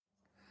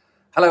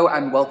Hello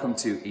and welcome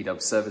to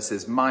eDub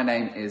Services. My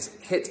name is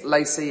Kit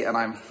Lacey and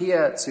I'm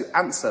here to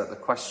answer the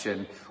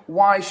question,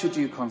 why should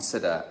you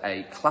consider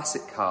a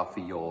classic car for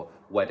your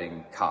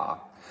wedding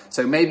car?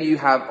 So maybe you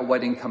have a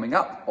wedding coming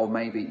up, or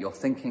maybe you're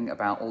thinking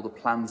about all the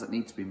plans that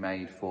need to be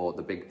made for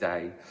the big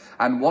day.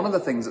 And one of the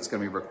things that's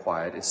going to be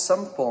required is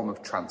some form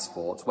of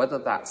transport, whether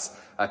that's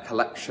a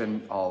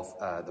collection of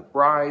the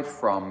bride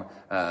from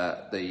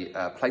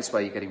the place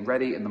where you're getting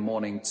ready in the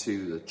morning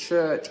to the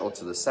church or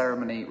to the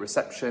ceremony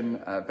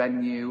reception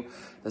venue.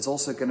 There's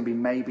also going to be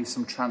maybe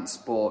some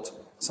transport.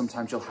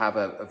 Sometimes you'll have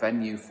a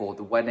venue for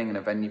the wedding and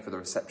a venue for the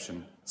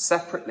reception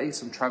separately,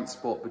 some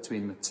transport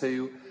between the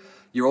two.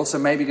 You're also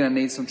maybe going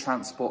to need some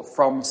transport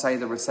from, say,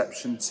 the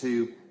reception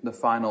to the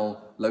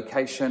final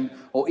location,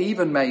 or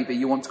even maybe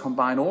you want to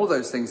combine all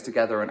those things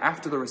together and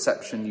after the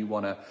reception you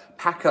want to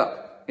pack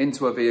up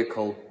into a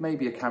vehicle,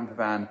 maybe a camper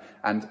van,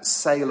 and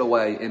sail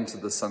away into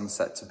the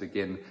sunset to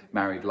begin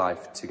married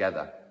life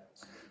together.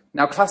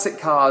 Now, classic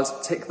cars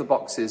tick the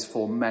boxes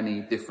for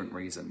many different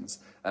reasons.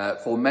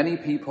 For many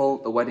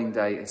people, the wedding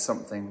day is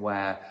something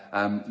where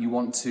you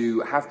want to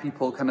have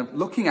people kind of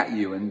looking at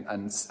you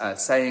and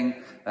saying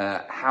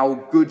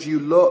how good you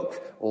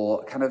look,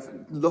 or kind of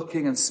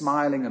looking and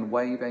smiling and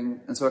waving.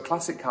 And so a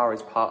classic car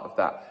is part of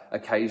that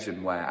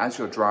occasion where, as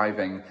you're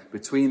driving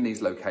between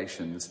these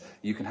locations,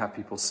 you can have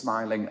people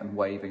smiling and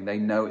waving. They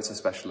know it's a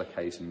special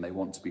occasion. They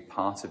want to be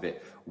part of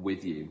it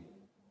with you.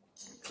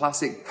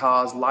 Classic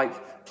cars,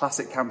 like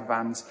classic camper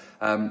vans,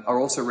 are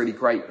also really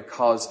great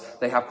because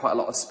they have quite a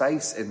lot of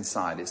space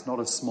inside. It's not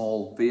a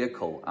small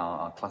vehicle,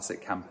 our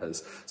classic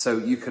campers. So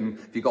you can,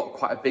 if you've got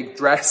quite a big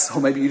dress,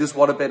 or maybe you just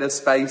want a bit of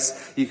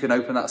space, you can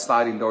open that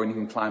sliding door and you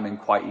can climb in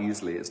quite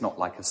easily. It's not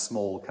like a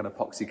small kind of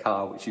poxy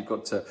car which you've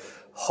got to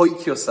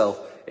hoik yourself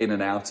in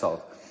and out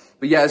of.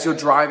 But yeah, as you're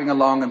driving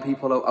along and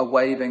people are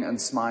waving and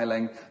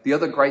smiling, the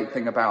other great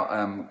thing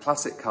about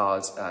classic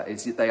cars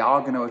is that they are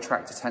going to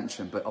attract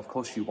attention, but of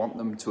course you want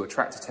them to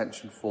attract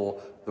attention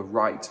for the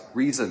right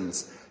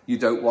reasons. You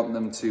don't want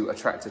them to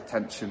attract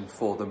attention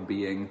for them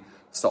being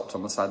stopped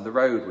on the side of the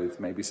road with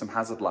maybe some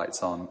hazard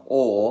lights on,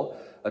 or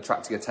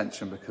attracting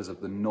attention because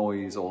of the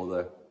noise or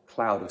the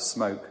cloud of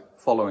smoke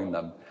following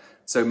them.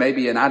 So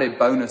maybe an added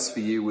bonus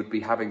for you would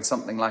be having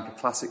something like a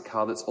classic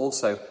car that's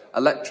also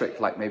electric,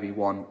 like maybe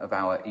one of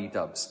our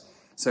eDubs.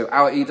 So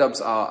our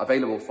eDubs are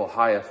available for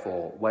hire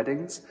for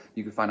weddings.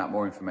 You can find out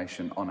more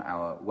information on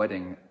our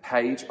wedding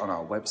page on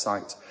our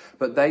website.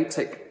 But they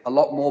tick a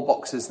lot more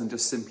boxes than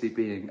just simply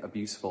being a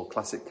beautiful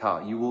classic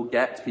car. You will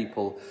get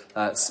people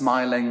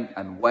smiling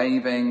and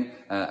waving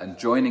and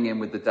joining in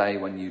with the day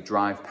when you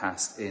drive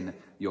past in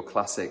your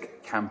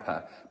classic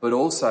camper. But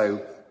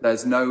also,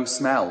 there's no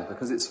smell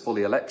because it's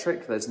fully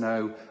electric. There's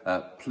no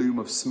plume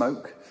of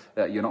smoke.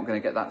 You're not going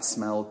to get that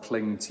smell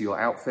cling to your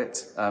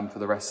outfit for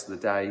the rest of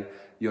the day.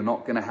 You're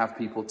not going to have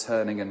people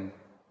turning and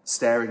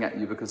staring at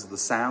you because of the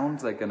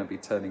sound. They're going to be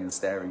turning and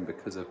staring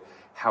because of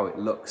how it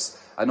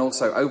looks. And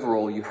also,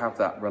 overall, you have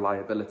that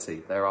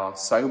reliability. There are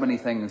so many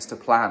things to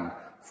plan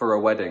for a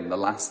wedding. The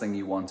last thing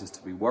you want is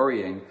to be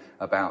worrying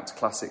about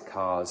classic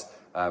cars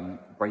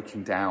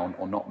breaking down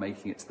or not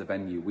making it to the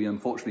venue. We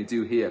unfortunately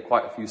do hear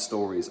quite a few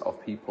stories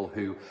of people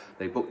who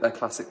they book their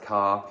classic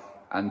car,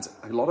 and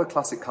a lot of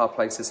classic car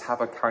places have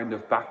a kind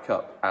of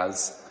backup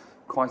as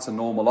quite a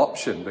normal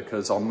option,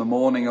 because on the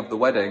morning of the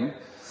wedding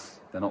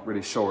they're not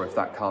really sure if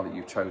that car that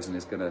you've chosen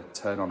is going to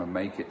turn on and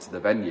make it to the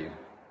venue.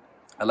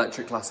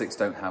 Electric classics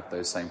don't have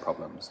those same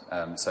problems.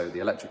 So the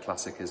electric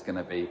classic is going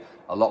to be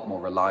a lot more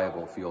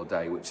reliable for your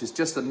day, which is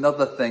just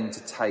another thing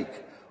to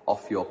take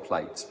off your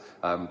plate.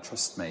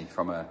 Trust me,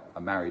 from a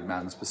married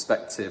man's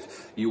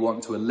perspective, you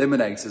want to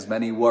eliminate as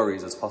many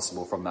worries as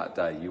possible from that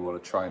day. You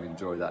want to try and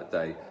enjoy that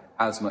day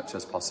as much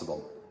as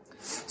possible.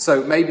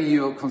 So maybe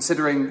you're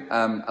considering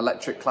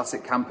electric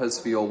classic campers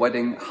for your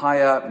wedding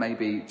hire.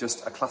 Maybe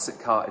just a classic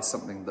car is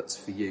something that's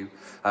for you.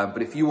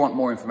 But if you want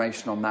more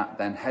information on that,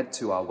 then head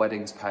to our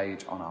weddings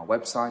page on our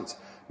website.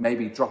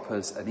 Maybe drop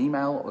us an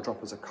email or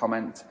drop us a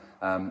comment.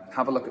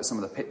 Have a look at some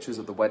of the pictures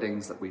of the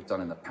weddings that we've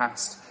done in the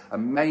past,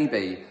 and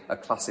maybe a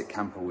classic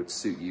camper would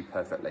suit you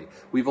perfectly.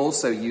 We've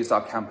also used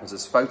our campers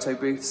as photo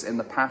booths in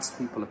the past.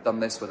 People have done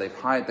this where they've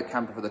hired the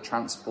camper for the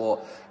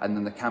transport, and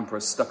then the camper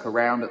has stuck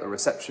around at the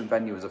reception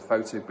venue as a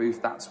photo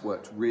booth. That's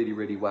worked really,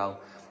 really well.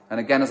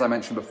 And again, as I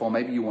mentioned before,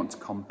 maybe you want to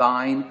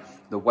combine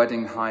the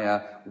wedding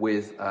hire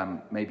with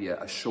maybe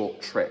a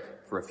short trip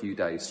for a few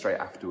days straight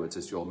afterwards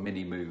as your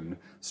mini moon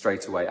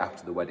straight away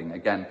after the wedding.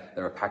 Again,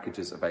 there are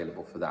packages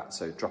available for that,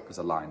 so drop us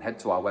a line. Head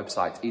to our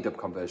website,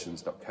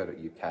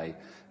 edubconversions.co.uk,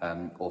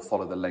 or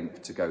follow the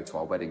link to go to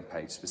our wedding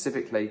page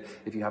specifically.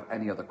 If you have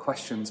any other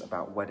questions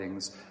about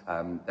weddings,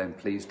 then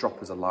please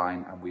drop us a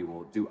line and we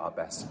will do our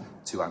best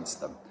to answer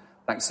them.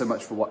 Thanks so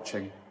much for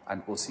watching,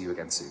 and we'll see you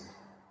again soon.